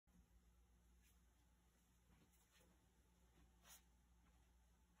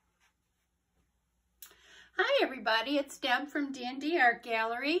Hi everybody, it's Deb from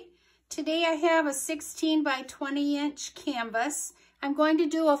DnDArtGallery. Today I have a 16 by 20 inch canvas. I'm going to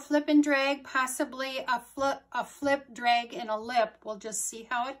do a flip and drag, possibly a flip, drag, and a lip. We'll just see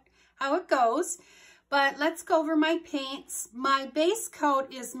how it goes. But let's go over my paints. My base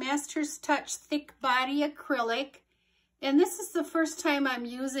coat is Master's Touch Thick Body Acrylic. And this is the first time I'm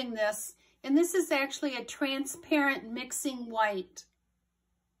using this. And this is actually a transparent mixing white.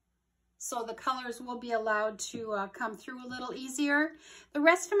 So the colors will be allowed to come through a little easier. The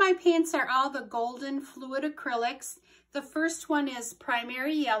rest of my paints are all the golden fluid acrylics. The first one is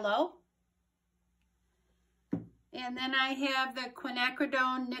primary yellow. And then I have the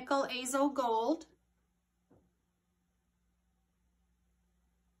Quinacridone nickel azo gold.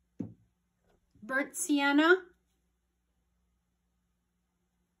 Burnt sienna.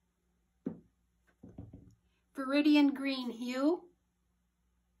 Viridian green hue.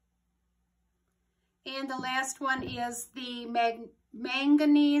 And the last one is the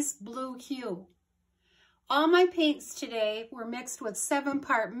manganese blue hue. All my paints today were mixed with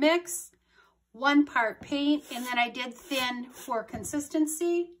 7-part mix, 1 part paint, and then I did thin for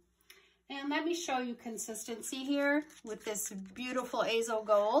consistency. And let me show you consistency here with this beautiful azo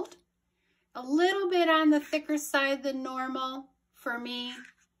gold. A little bit on the thicker side than normal for me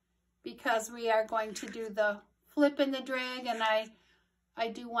because we are going to do the flip and the drag, and I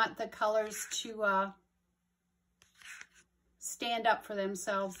do want the colors to stand up for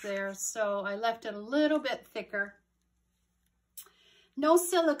themselves there, so I left it a little bit thicker. No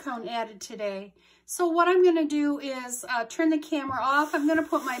silicone added today. So what I'm going to do is turn the camera off. I'm going to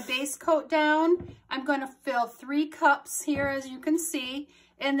put my base coat down. I'm going to fill 3 cups here, as you can see,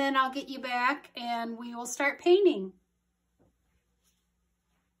 and then I'll get you back and we will start painting.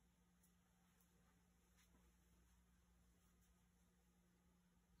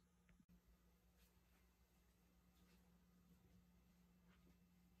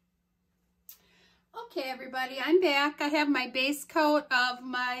 Okay, everybody, I'm back. I have my base coat of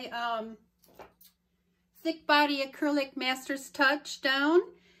my thick body acrylic Master's Touch down,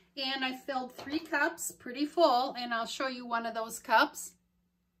 and I filled 3 cups, pretty full, and I'll show you one of those cups.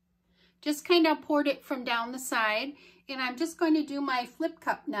 Just kind of poured it from down the side, and I'm just going to do my flip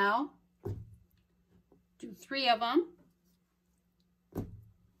cup now. Do 3 of them.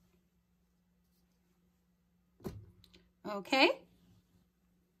 Okay.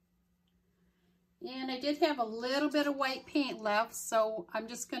 And I did have a little bit of white paint left, so I'm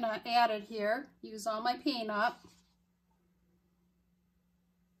just going to add it here, use all my paint up.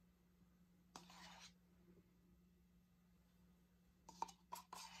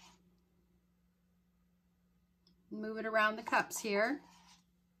 Move it around the cups here.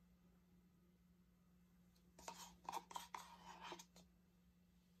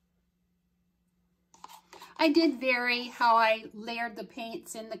 I did vary how I layered the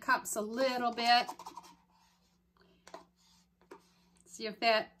paints in the cups a little bit. See if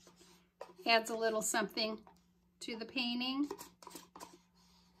that adds a little something to the painting.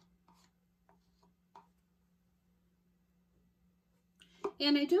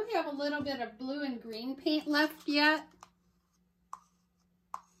 And I do have a little bit of blue and green paint left yet.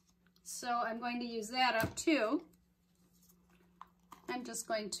 So I'm going to use that up too. I'm just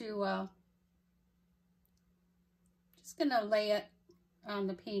going to lay it on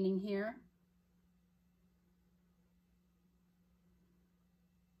the painting here.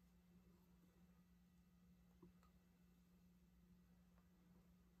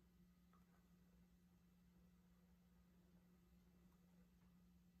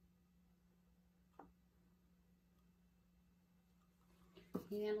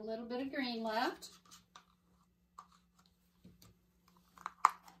 And a little bit of green left.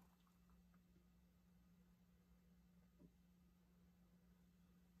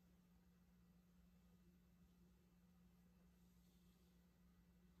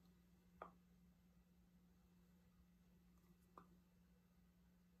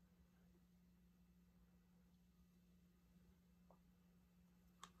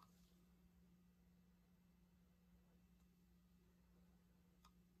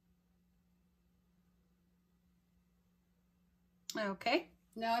 Okay,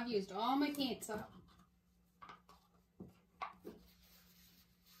 now I've used all my paints up.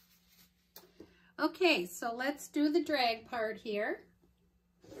 Okay, so let's do the drag part here.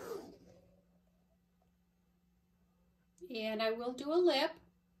 And I will do a lip.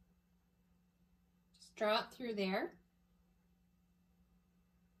 Just draw it through there.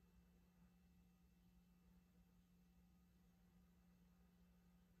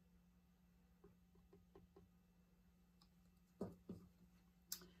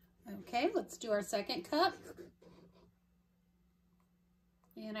 Okay, let's do our second cup.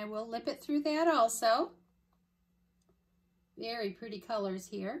 And I will lip it through that also. Very pretty colors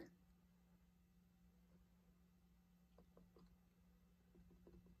here.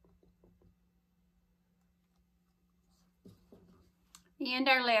 And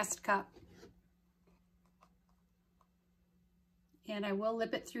our last cup. And I will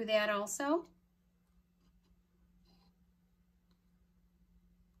lip it through that also.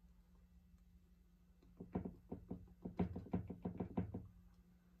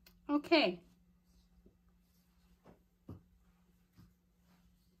 Okay.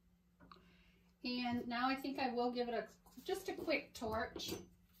 And now I think I will give it just a quick torch.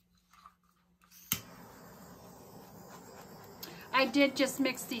 I did just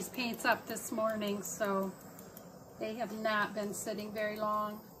mix these paints up this morning, so they have not been sitting very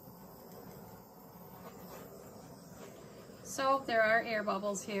long. So there are air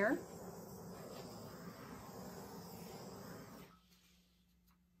bubbles here.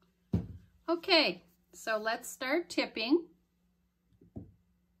 Okay, so let's start tipping.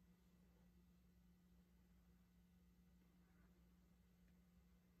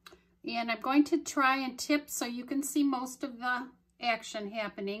 And I'm going to try and tip so you can see most of the action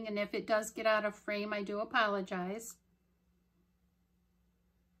happening, and if it does get out of frame, I do apologize.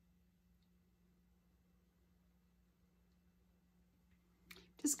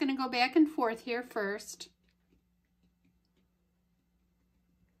 Just going to go back and forth here first.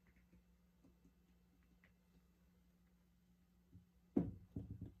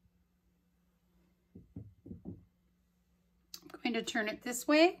 I'm going to turn it this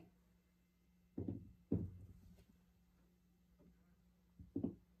way.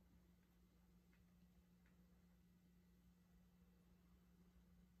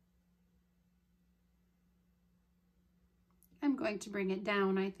 I'm going to bring it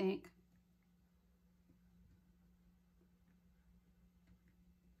down, I think.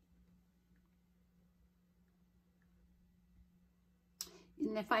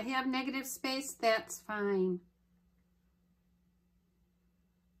 And if I have negative space, that's fine.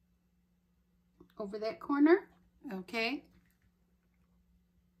 Over that corner, okay.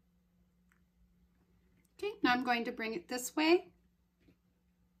 Okay, now I'm going to bring it this way.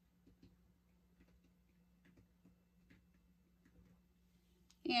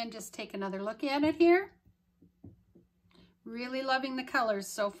 And just take another look at it here. Really loving the colors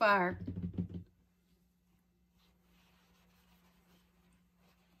so far.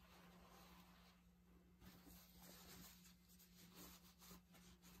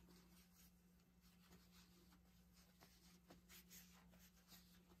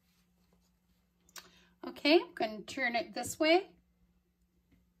 Okay, I'm going to turn it this way.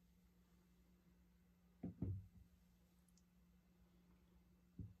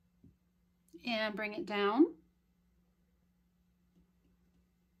 And bring it down.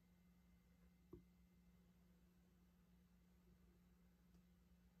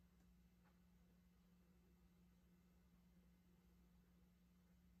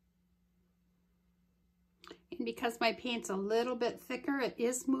 And because my paint's a little bit thicker, it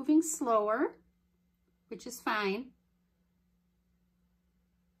is moving slower, which is fine.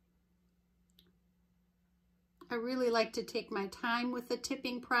 I really like to take my time with the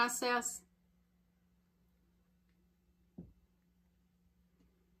tipping process.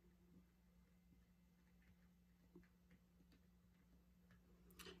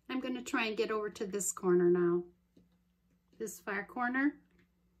 I'm going to try and get over to this corner now, this far corner.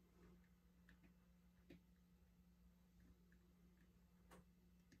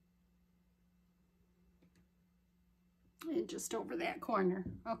 And just over that corner.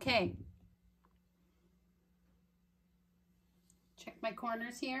 Okay. Check my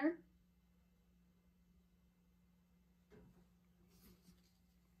corners here.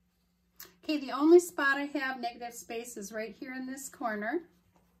 Okay, the only spot I have negative space is right here in this corner.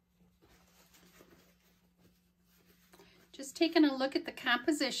 Just taking a look at the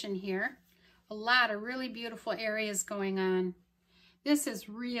composition here. A lot of really beautiful areas going on. This is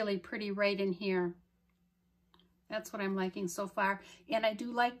really pretty right in here. That's what I'm liking so far. And I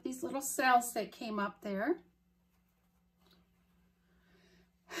do like these little cells that came up there.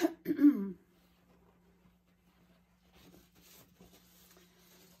 I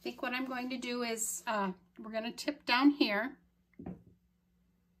think what I'm going to do is we're going to tip down here.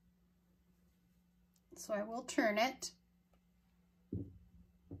 So I will turn it.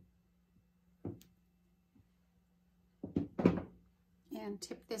 And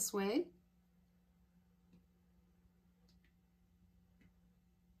tip this way.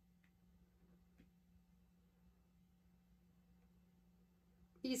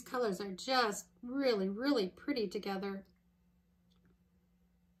 These colors are just really, really pretty together.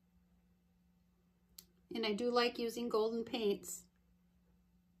 And I do like using golden paints.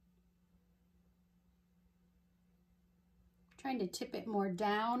 Trying to tip it more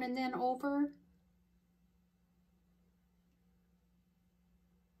down and then over.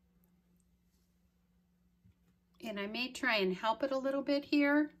 And I may try and help it a little bit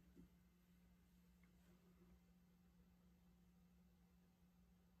here.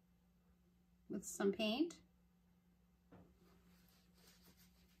 With some paint.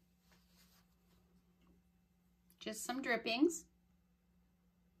 Just some drippings.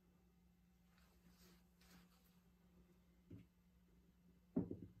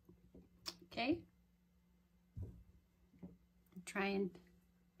 Okay. Try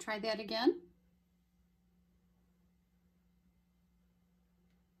that again.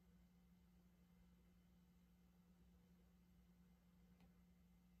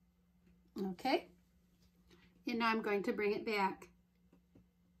 Okay. And now I'm going to bring it back.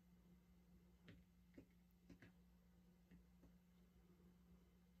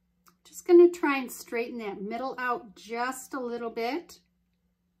 Just going to try and straighten that middle out just a little bit.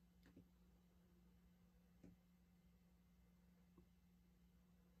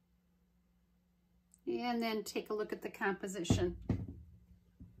 And then take a look at the composition.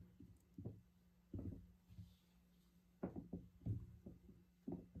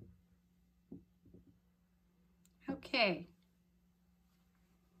 Okay.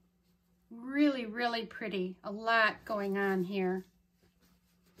 Really, really pretty. A lot going on here.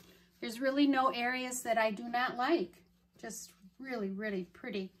 There's really no areas that I do not like. Just really, really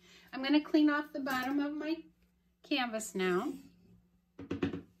pretty. I'm going to clean off the bottom of my canvas now.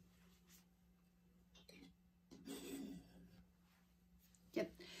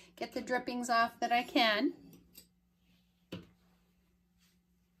 Get the drippings off that I can.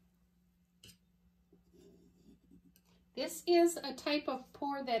 This is a type of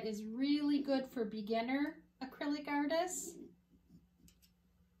pour that is really good for beginner acrylic artists.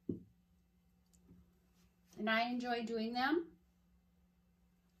 And I enjoy doing them.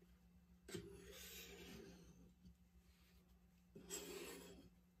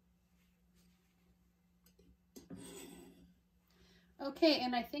 Okay,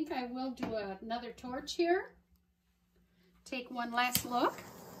 and I think I will do another torch here. Take one last look.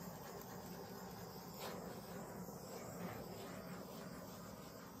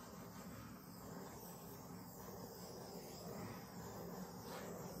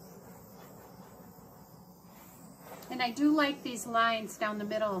 And I do like these lines down the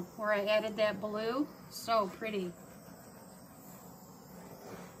middle where I added that blue. So pretty.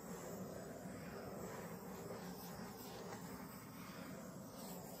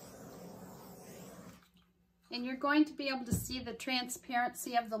 And you're going to be able to see the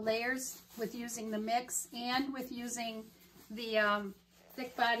transparency of the layers with using the mix and with using the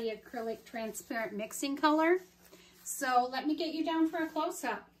thick body acrylic transparent mixing color. So let me get you down for a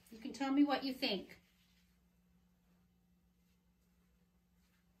close-up. You can tell me what you think.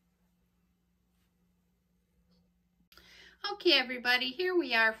 Okay, everybody, here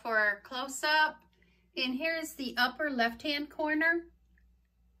we are for our close-up. And here's the upper left-hand corner.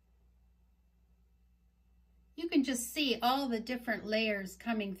 You can just see all the different layers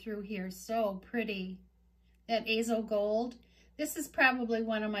coming through here. So pretty. That azo gold. This is probably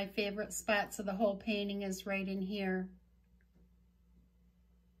one of my favorite spots of the whole painting, is right in here.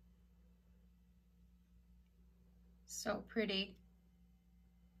 So pretty.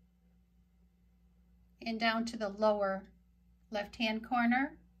 And down to the lower left-hand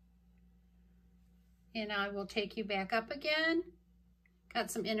corner. And I will take you back up again. Got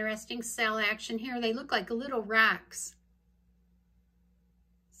some interesting cell action here. They look like little rocks.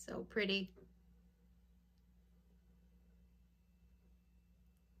 So pretty.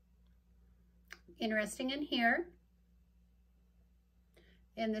 Interesting in here.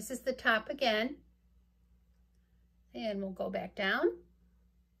 And this is the top again. And we'll go back down.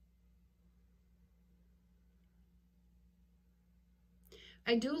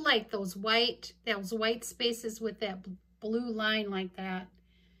 I do like those white spaces with that blue line like that.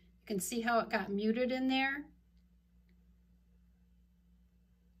 You can see how it got muted in there.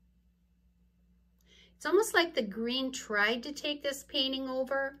 It's almost like the green tried to take this painting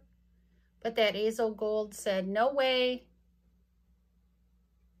over, but that azo gold said, no way.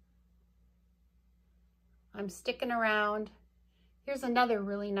 I'm sticking around. Here's another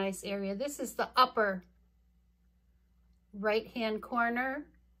really nice area. This is the upper right-hand corner.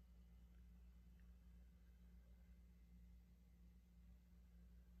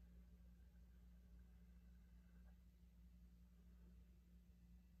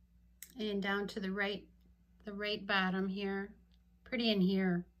 and down to the right bottom here. Pretty in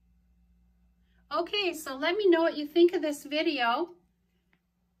here. Okay, so let me know what you think of this video.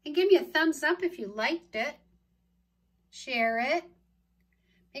 And give me a thumbs up if you liked it. Share it.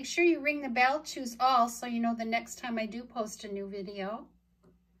 Make sure you ring the bell, choose all, so you know the next time I do post a new video.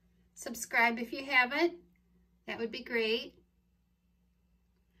 Subscribe if you haven't. That would be great.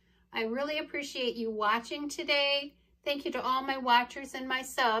 I really appreciate you watching today. Thank you to all my watchers and my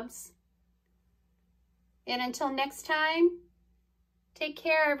subs. And until next time, take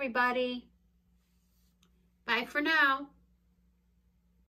care, everybody. Bye for now.